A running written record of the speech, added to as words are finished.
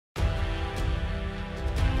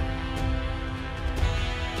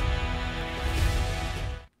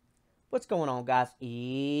What's going on, guys?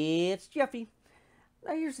 It's Jeffy.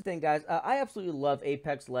 Now, here's the thing, guys. I absolutely love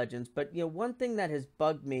Apex Legends, but one thing that has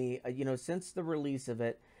bugged me, since the release of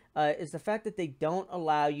it, is the fact that they don't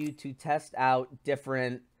allow you to test out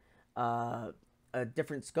uh,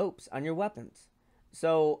 different scopes on your weapons.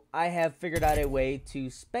 So I have figured out a way to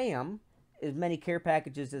spam as many care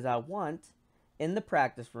packages as I want in the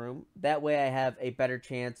practice room. That way, I have a better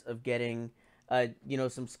chance of getting,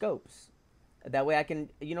 some scopes. That way I can,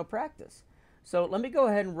 practice. So let me go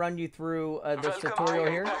ahead and run you through this tutorial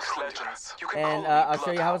here, and I'll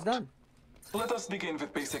show you how it's done. Let us begin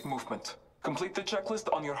with basic movement. Complete the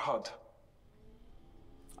checklist on your HUD.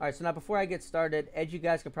 Alright, so now before I get started, as you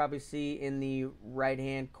guys can probably see in the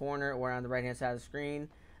right-hand corner or on the right-hand side of the screen,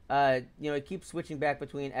 it keeps switching back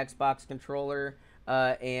between Xbox controller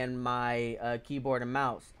and my keyboard and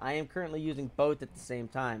mouse. I am currently using both at the same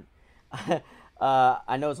time.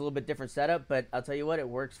 I know it's a little bit different setup, but I'll tell you what, it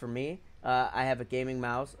works for me. I have a gaming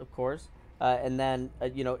mouse, of course, and then,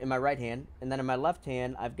 in my right hand, and then in my left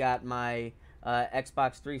hand, I've got my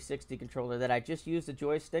Xbox 360 controller that I just use the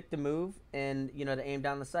joystick to move and, to aim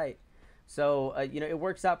down the sight. So, it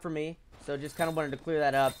works out for me. So just kind of wanted to clear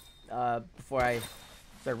that up before I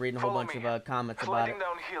start reading a whole bunch of comments about it. Sliding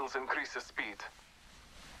down hills increases speed.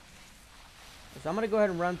 So I'm going to go ahead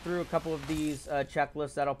and run through a couple of these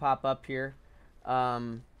checklists that'll pop up here.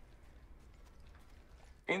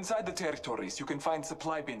 Inside the territories, you can find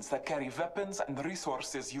supply bins that carry weapons and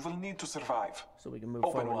resources you will need to survive. So we can move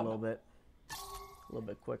forward a little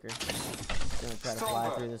bit quicker. Just gonna try to fly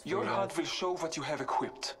through this. Your HUD will show what you have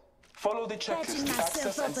equipped. Follow the checklist to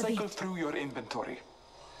access and cycle through your inventory.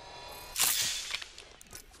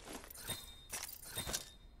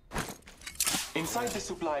 Inside the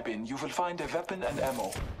supply bin, you will find a weapon and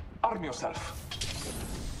ammo. Arm yourself.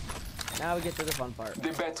 Now we get to the fun part.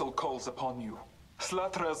 The battle calls upon you.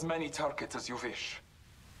 Slaughter as many targets as you wish.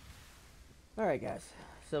 Alright, guys.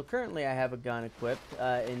 So currently I have a gun equipped,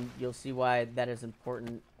 and you'll see why that is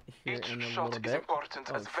important here in a little bit. Each shot is important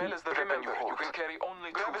as well as the weapon you hold. You can carry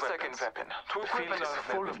only two weapons. Grab a second weapon. Two weapons are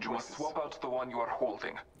full of choices. You must swap out the one you are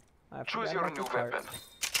holding. Choose your new weapon.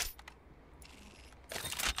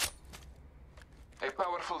 A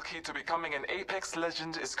powerful key to becoming an Apex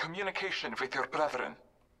Legend is communication with your brethren.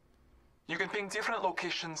 You can ping different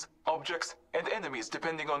locations, objects, and enemies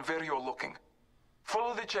depending on where you're looking.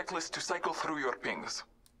 Follow the checklist to cycle through your pings.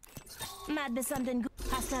 Might be something good.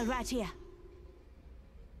 Hostile right here.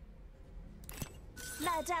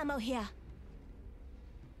 Light ammo here.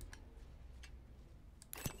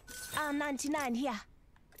 R99 here.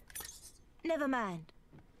 Never mind.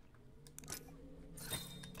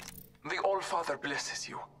 The All-Father blesses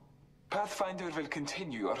you. Pathfinder will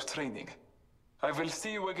continue your training. I will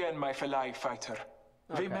see you again, my fellow fighter.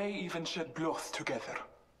 Okay. We may even shed blood together.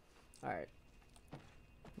 Alright.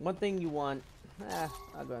 One thing you want...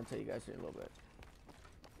 I'll go ahead and tell you guys here in a little bit.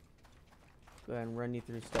 Go ahead and run you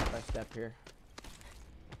through step by step here.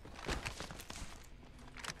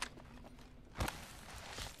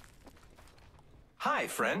 Hi,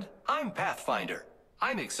 friend. I'm Pathfinder.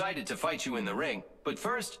 I'm excited to fight you in the ring, but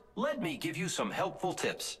first, let me give you some helpful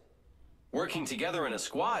tips. Working together in a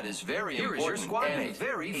squad is very important. Here is your squad mate.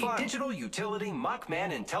 Very fun. A digital utility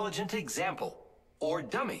Mockman Intelligent Example, or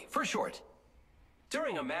Dummy for short.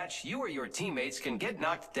 During a match, you or your teammates can get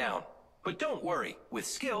knocked down. But don't worry, with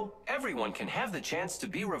skill, everyone can have the chance to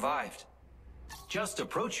be revived. Just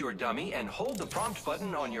approach your dummy and hold the prompt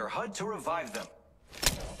button on your HUD to revive them.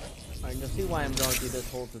 Alright, you'll see why I'm going through this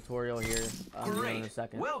whole tutorial here Great. in a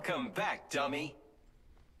second. Welcome back, dummy.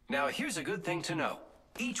 Now here's a good thing to know.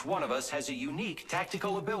 Each one of us has a unique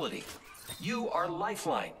tactical ability. You are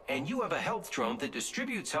Lifeline, and you have a health drone that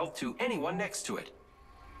distributes health to anyone next to it.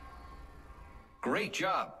 Great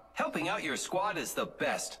job. Helping out your squad is the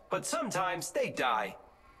best, but sometimes they die.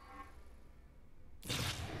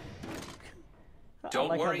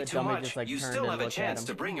 Don't worry too much. You still have a chance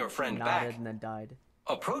to bring your friend back. And then died.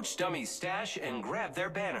 Approach Dummy's stash and grab their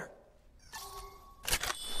banner.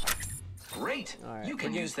 Great! Right, you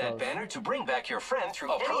can use that banner to bring back your friend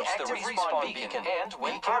through any active respawn beacon, and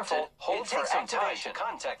when prompted, hold for some time to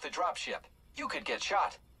contact the dropship. You could get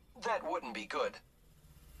shot. That wouldn't be good.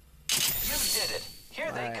 You did it.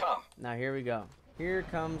 Here they come. Now here we go. Here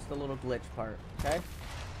comes the little glitch part, okay?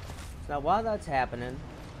 So now while that's happening,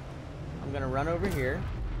 I'm going to run over here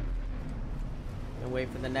and wait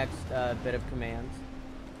for the next bit of commands.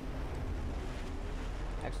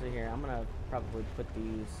 Actually, here, I'm going to probably put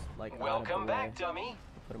these, like, Welcome back, dummy.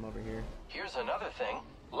 Put them over here. Here's another thing.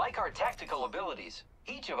 Like our tactical abilities,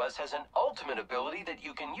 each of us has an ultimate ability that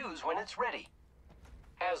you can use when it's ready.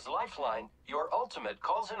 As Lifeline, your ultimate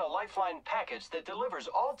calls in a Lifeline package that delivers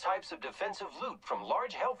all types of defensive loot from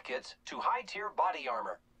large health kits to high-tier body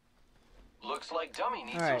armor. Looks like Dummy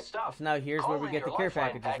needs some stuff. So now here's where we get the care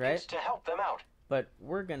packages, right? To help them out. But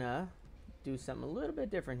we're gonna do something a little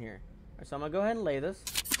bit different here. Right, so I'm gonna go ahead and lay this,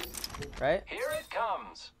 right? Here it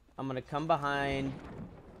comes. I'm gonna come behind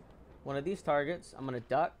one of these targets. I'm gonna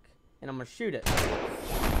duck, and I'm gonna shoot it.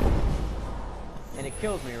 And it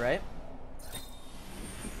kills me, right?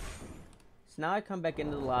 So now I come back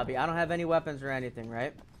into the lobby. I don't have any weapons or anything,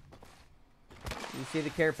 right? You see the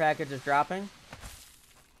care package is dropping?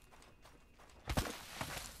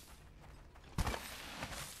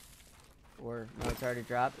 Or, no, it's already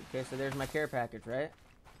dropped. Okay, so there's my care package, right?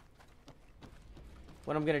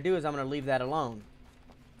 What I'm going to do is I'm going to leave that alone.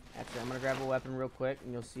 Actually, I'm going to grab a weapon real quick,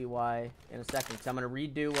 and you'll see why in a second. So I'm going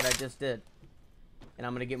to redo what I just did. And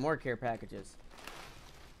I'm going to get more care packages.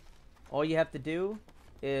 All you have to do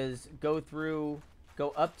is go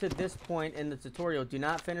up to this point in the tutorial. Do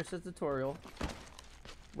not finish the tutorial.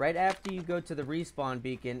 Right after you go to the respawn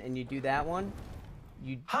beacon and you do that one,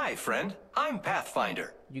 Hi, friend. I'm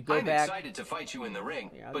Pathfinder. You go I'm back. excited to fight you in the ring,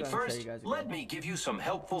 Yeah, but first, let me give you some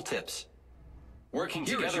helpful tips. Working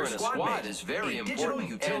together in a squad is very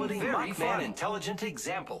important and very fun. Intelligent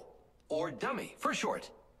example, or dummy for short.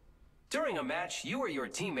 During a match, you or your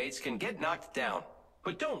teammates can get knocked down.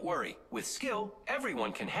 But don't worry, with skill,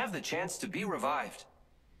 everyone can have the chance to be revived.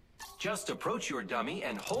 Just approach your dummy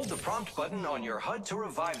and hold the prompt button on your HUD to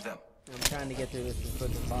revive them. I'm trying to get through this as quick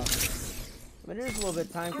as possible. But it is a little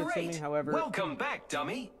bit time consuming, however. Welcome back,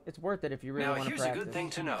 dummy. It's worth it if you really want to practice. Now here's a good thing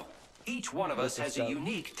to know. Each one of us has a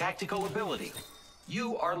unique tactical ability.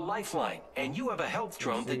 You are Lifeline, and you have a health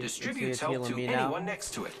drone that distributes help to anyone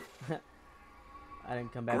next to it. I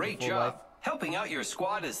didn't come back. Great job. Helping out your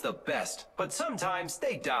squad is the best, but sometimes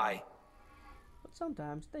they die. But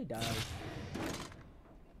sometimes they die.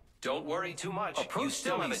 Don't worry too much. You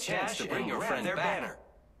still have a chance to bring your friend back.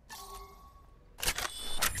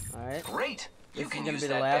 Alright. Great. This is going to be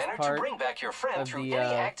the last part of the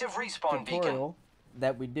tutorial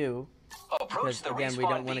that we do. Approach the again, we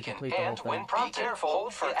don't want to complete the whole thing. Be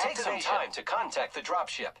careful, it takes some time to contact the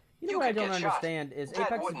dropship. You know what I don't understand is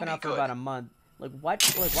Apex has been out for about a month. Like what?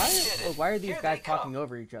 Why are these guys talking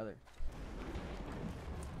over each other?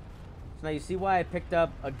 So now you see why I picked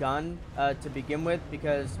up a gun to begin with,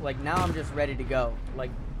 because like now I'm just ready to go. Like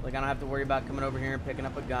I don't have to worry about coming over here and picking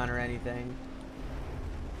up a gun or anything.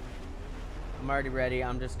 I'm already ready.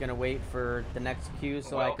 I'm just gonna wait for the next queue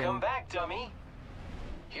so I can. Welcome back, dummy.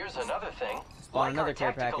 Here's another thing. Spawn another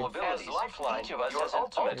care package. As Lifeline, each of us has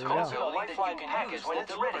ultimate ability that you can use when it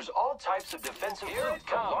delivers all types of defensive loot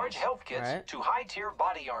from large health kits to high-tier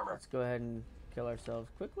body armor. Let's go ahead and kill ourselves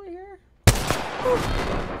quickly here.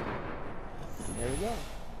 There we go.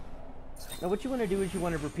 Now what you want to do is you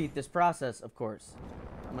want to repeat this process, of course.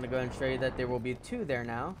 I'm going to go ahead and show you that there will be 2 there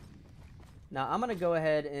now. Now I'm going to go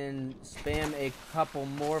ahead and spam a couple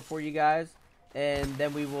more for you guys, and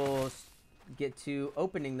then we will get to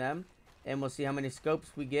opening them, and we'll see how many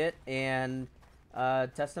scopes we get and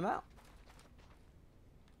test them out.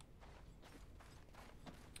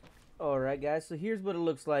 Alright guys, so here's what it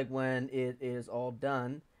looks like when it is all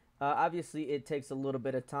done. Obviously it takes a little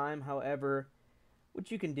bit of time, however,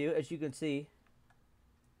 what you can do, as you can see,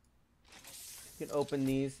 you can open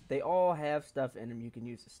these. They all have stuff in them. You can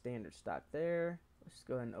use the standard stock there. Let's just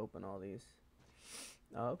go ahead and open all these.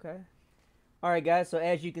 Okay. Alright guys, so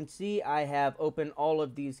as you can see, I have opened all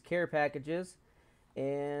of these care packages.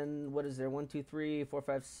 And what is there? 1, 2, 3, 4,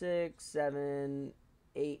 5, 6, 7,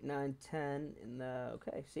 8, 9, 10 in the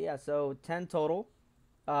okay. So yeah, so 10 total.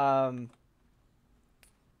 I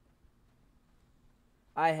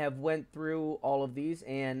have went through all of these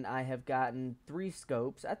and I have gotten 3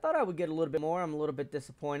 scopes. I thought I would get a little bit more. I'm a little bit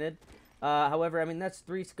disappointed. However, I mean that's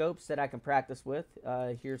 3 scopes that I can practice with.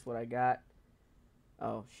 Here's what I got.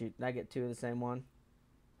 Oh, shoot. Did I get 2 of the same one?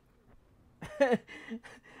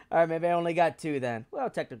 Alright, maybe I only got 2 then. Well,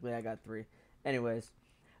 technically I got 3. Anyways.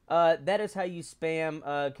 That is how you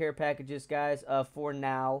spam care packages, guys, for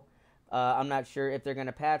now. I'm not sure if they're going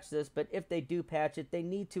to patch this, but if they do patch it, they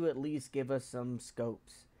need to at least give us some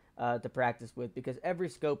scopes to practice with, because every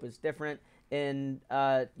scope is different, and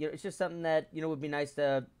you know, it's just something that, you know, would be nice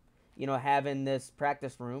to, you know, have in this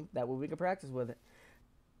practice room. That way we can practice with it.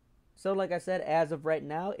 So like I said, as of right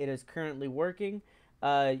now, it is currently working.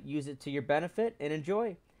 Use it to your benefit and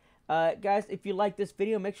enjoy. Guys, if you like this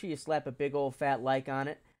video, make sure you slap a big old fat like on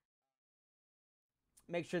it.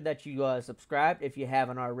 Make sure that you subscribe if you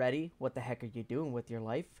haven't already. What the heck are you doing with your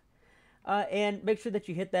life? And make sure that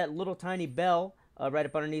you hit that little tiny bell right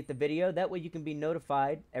up underneath the video. That way you can be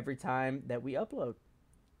notified every time that we upload.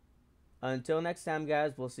 Until next time,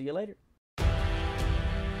 guys, we'll see you later.